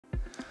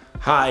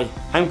Hi,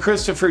 I'm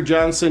Christopher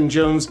Johnson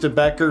Jones de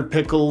Becker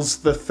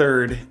Pickles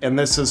III, and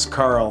this is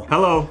Carl.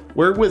 Hello.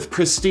 We're with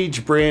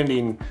Prestige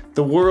Branding,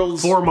 the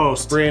world's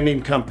foremost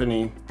branding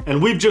company.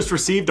 And we've just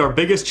received our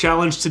biggest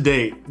challenge to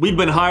date. We've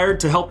been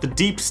hired to help the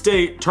deep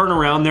state turn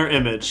around their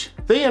image.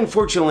 They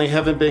unfortunately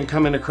haven't been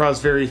coming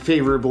across very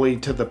favorably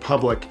to the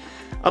public.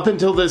 Up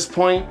until this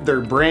point,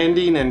 their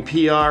branding and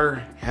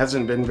PR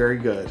hasn't been very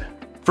good.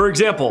 For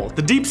example,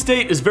 the deep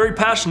state is very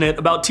passionate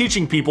about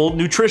teaching people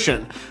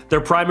nutrition.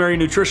 Their primary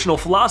nutritional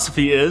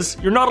philosophy is,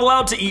 you're not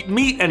allowed to eat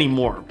meat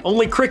anymore,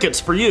 only crickets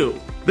for you.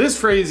 This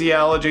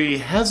phraseology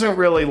hasn't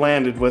really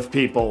landed with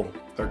people.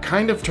 They're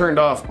kind of turned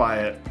off by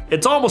it.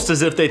 It's almost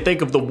as if they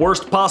think of the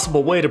worst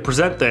possible way to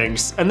present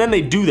things, and then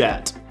they do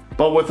that.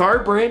 But with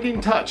our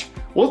branding touch,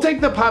 we'll take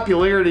the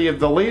popularity of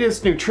the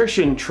latest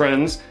nutrition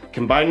trends,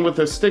 combined with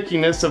the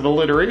stickiness of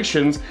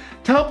alliterations,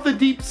 to help the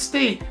deep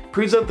state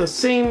present the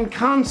same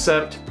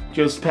concept,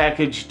 just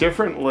packaged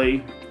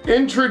differently.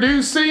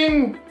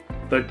 Introducing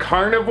the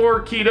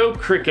Carnivore Keto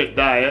Cricket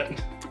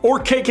Diet. Or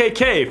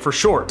KKK for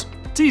short.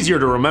 It's easier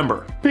to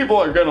remember. People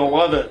are gonna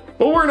love it,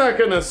 but we're not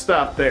gonna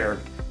stop there.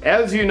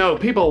 As you know,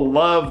 people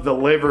love the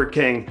Liver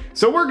King,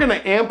 so we're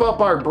gonna amp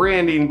up our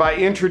branding by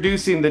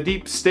introducing the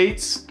deep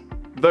state's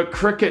The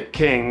Cricket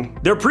King.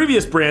 Their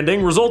previous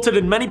branding resulted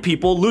in many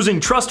people losing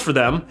trust for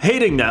them,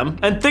 hating them,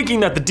 and thinking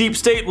that the deep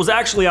state was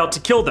actually out to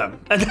kill them.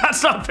 And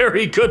that's not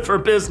very good for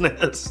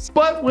business.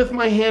 But with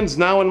my hands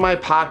now in my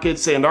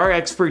pockets and our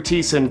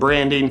expertise in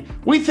branding,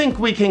 we think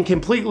we can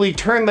completely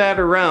turn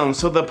that around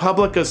so the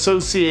public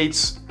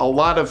associates a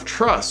lot of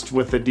trust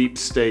with the deep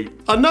state.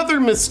 Another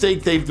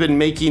mistake they've been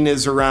making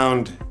is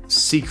around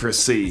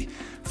secrecy.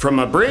 From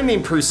a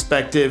branding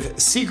perspective,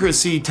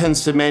 secrecy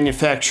tends to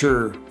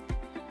manufacture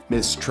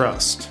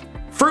mistrust.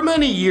 For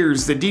many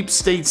years, the deep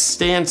state's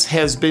stance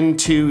has been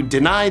to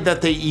deny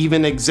that they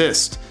even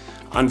exist,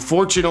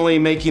 unfortunately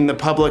making the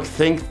public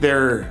think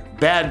they're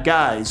bad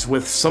guys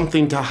with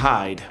something to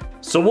hide.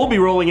 So we'll be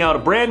rolling out a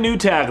brand new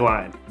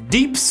tagline.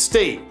 Deep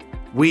state,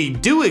 we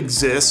do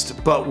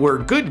exist, but we're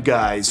good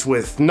guys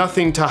with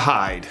nothing to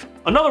hide.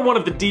 Another one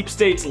of the deep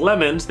state's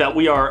lemons that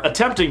we are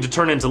attempting to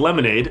turn into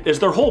lemonade is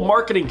their whole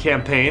marketing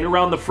campaign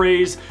around the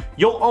phrase,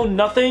 you'll own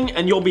nothing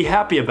and you'll be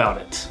happy about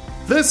it.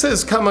 This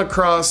has come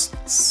across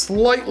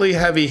slightly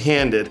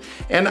heavy-handed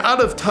and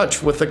out of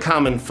touch with the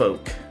common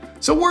folk.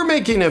 So we're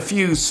making a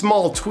few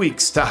small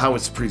tweaks to how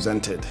it's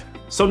presented.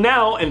 So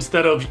now,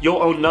 instead of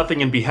you'll own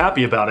nothing and be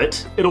happy about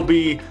it, it'll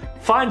be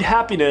find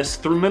happiness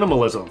through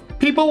minimalism.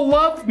 People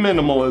love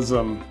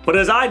minimalism. But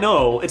as I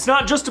know, it's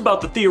not just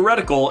about the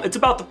theoretical, it's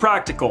about the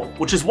practical,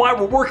 which is why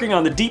we're working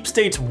on the deep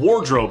state's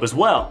wardrobe as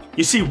well.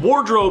 You see,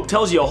 wardrobe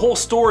tells you a whole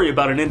story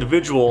about an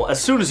individual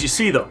as soon as you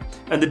see them,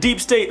 and the deep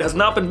state has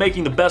not been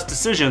making the best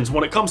decisions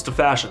when it comes to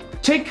fashion.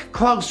 Take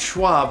Klaus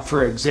Schwab,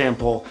 for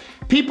example.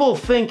 People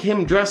think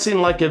him dressing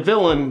like a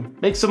villain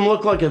makes him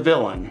look like a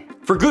villain.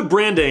 For good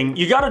branding,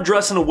 you gotta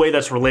dress in a way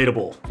that's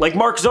relatable, like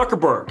Mark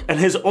Zuckerberg and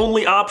his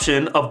only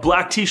option of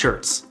black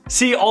t-shirts.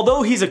 See,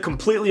 although he's a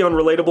completely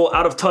unrelatable,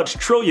 out-of-touch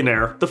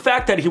trillionaire, the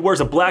fact that he wears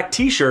a black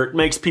t-shirt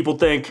makes people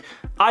think,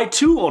 I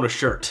too own a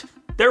shirt.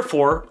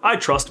 Therefore, I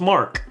trust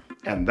Mark.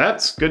 And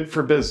that's good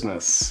for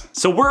business.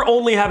 So we're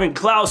only having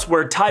Klaus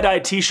wear tie-dye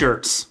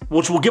t-shirts,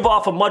 which will give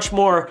off a much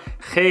more,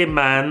 hey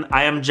man,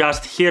 I am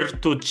just here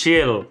to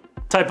chill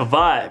type of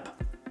vibe.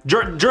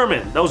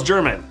 German, that was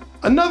German.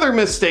 Another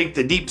mistake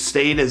the deep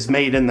state has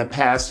made in the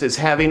past is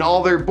having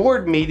all their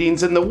board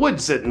meetings in the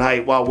woods at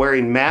night while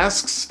wearing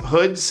masks,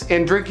 hoods,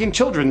 and drinking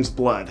children's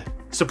blood.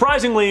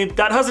 Surprisingly,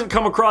 that hasn't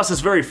come across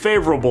as very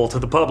favorable to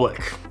the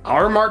public.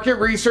 Our market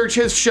research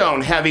has shown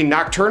having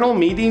nocturnal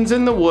meetings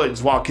in the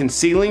woods while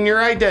concealing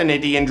your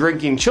identity and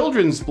drinking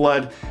children's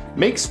blood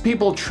makes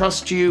people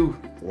trust you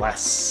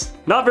less.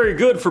 Not very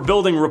good for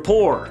building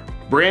rapport.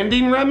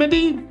 Branding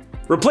remedy?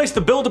 Replace the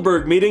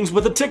Bilderberg meetings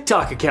with a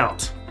TikTok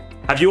account.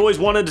 Have you always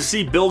wanted to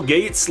see Bill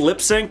Gates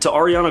lip sync to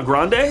Ariana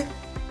Grande?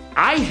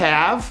 I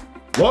have.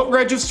 What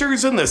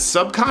registers in the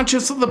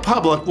subconscious of the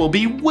public will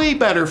be way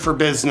better for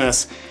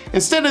business.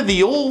 Instead of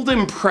the old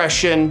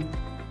impression,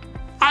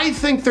 I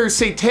think they're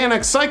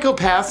satanic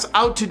psychopaths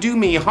out to do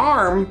me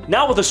harm.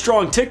 Now with a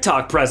strong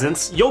TikTok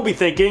presence, you'll be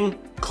thinking,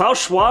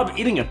 Klaus Schwab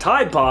eating a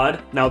Tide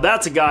Pod? Now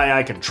that's a guy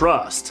I can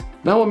trust.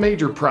 Now a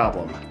major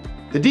problem.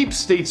 The deep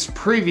state's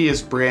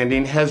previous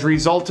branding has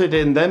resulted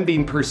in them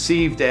being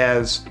perceived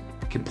as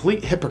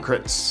complete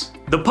hypocrites.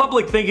 The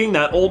public thinking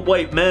that old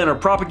white men are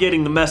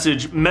propagating the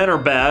message men are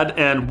bad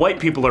and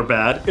white people are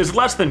bad is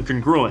less than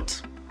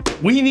congruent.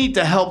 We need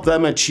to help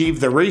them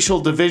achieve the racial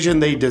division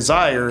they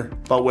desire,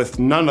 but with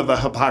none of the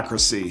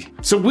hypocrisy.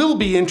 So we'll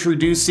be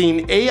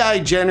introducing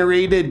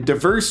AI-generated,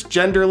 diverse,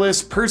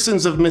 genderless,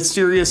 persons of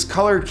mysterious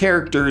color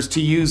characters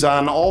to use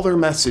on all their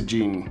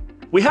messaging.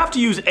 We have to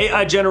use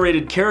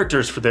AI-generated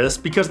characters for this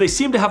because they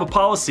seem to have a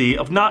policy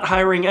of not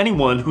hiring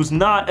anyone who's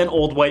not an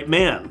old white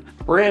man.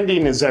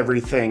 Branding is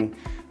everything.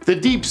 The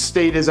deep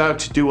state is out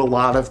to do a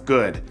lot of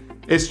good.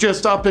 It's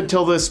just up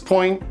until this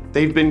point,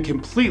 they've been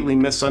completely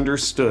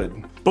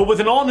misunderstood. But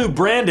with an all-new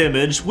brand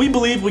image, we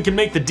believe we can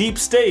make the deep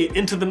state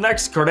into the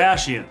next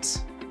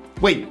Kardashians.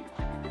 Wait,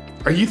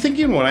 are you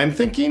thinking what I'm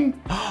thinking?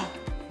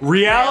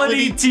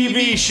 Reality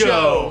TV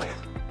show!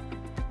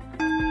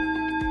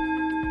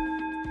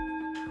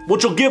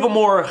 Which will give a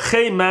more,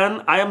 hey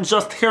man, I am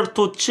just here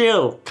to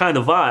chill kind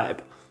of vibe.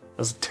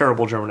 That's a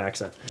terrible German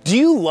accent. Do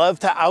you love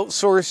to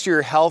outsource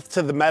your health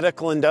to the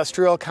medical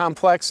industrial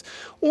complex?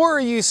 Or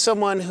are you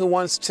someone who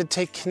wants to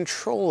take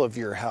control of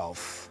your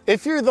health?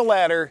 If you're the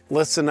latter,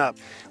 listen up.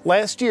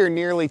 Last year,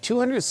 nearly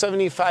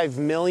 275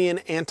 million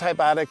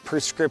antibiotic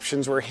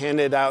prescriptions were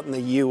handed out in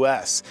the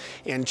US.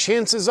 And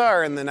chances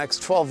are, in the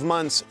next 12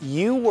 months,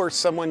 you or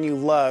someone you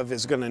love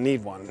is going to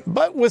need one.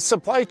 But with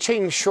supply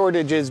chain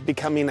shortages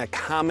becoming a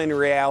common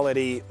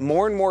reality,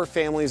 more and more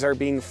families are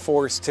being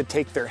forced to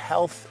take their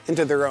health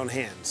into their own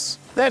hands.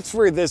 That's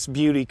where this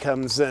beauty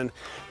comes in.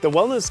 The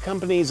Wellness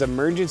Company's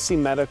emergency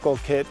medical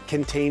kit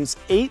contains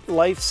 8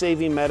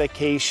 life-saving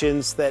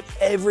medications that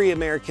every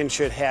American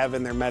should have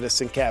in their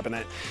medicine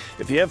cabinet.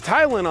 If you have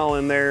Tylenol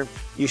in there,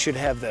 you should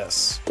have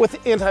this.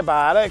 With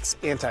antibiotics,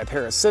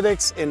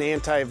 antiparasitics, and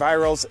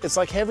antivirals, it's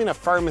like having a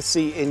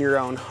pharmacy in your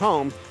own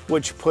home,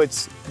 which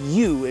puts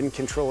you in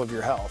control of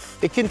your health.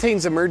 It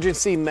contains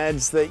emergency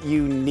meds that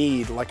you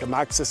need, like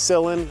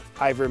amoxicillin,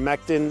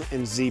 ivermectin,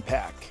 and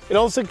Z-Pak. It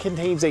also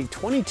contains a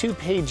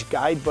 22-page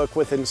guidebook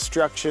with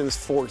instructions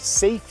for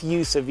safe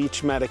use of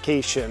each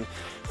medication,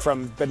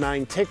 from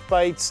benign tick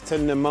bites to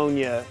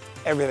pneumonia.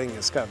 Everything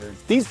is covered.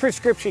 These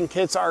prescription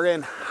kits are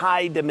in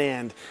high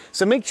demand,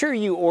 so make sure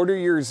you order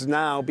yours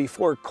now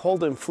before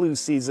cold and flu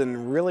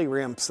season really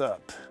ramps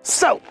up.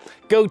 So,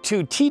 go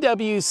to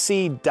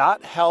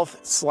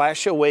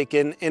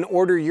twc.health/awaken and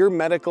order your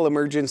medical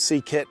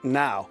emergency kit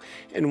now.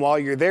 And while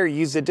you're there,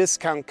 use the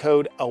discount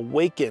code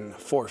AWAKEN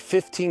for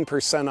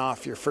 15%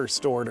 off your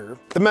first order.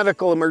 The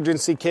medical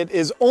emergency kit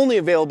is only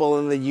available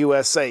in the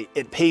USA.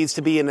 It pays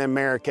to be an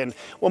American.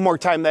 One more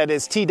time, that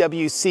is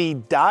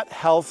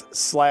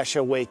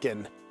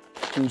twc.health/awaken.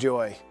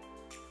 Enjoy.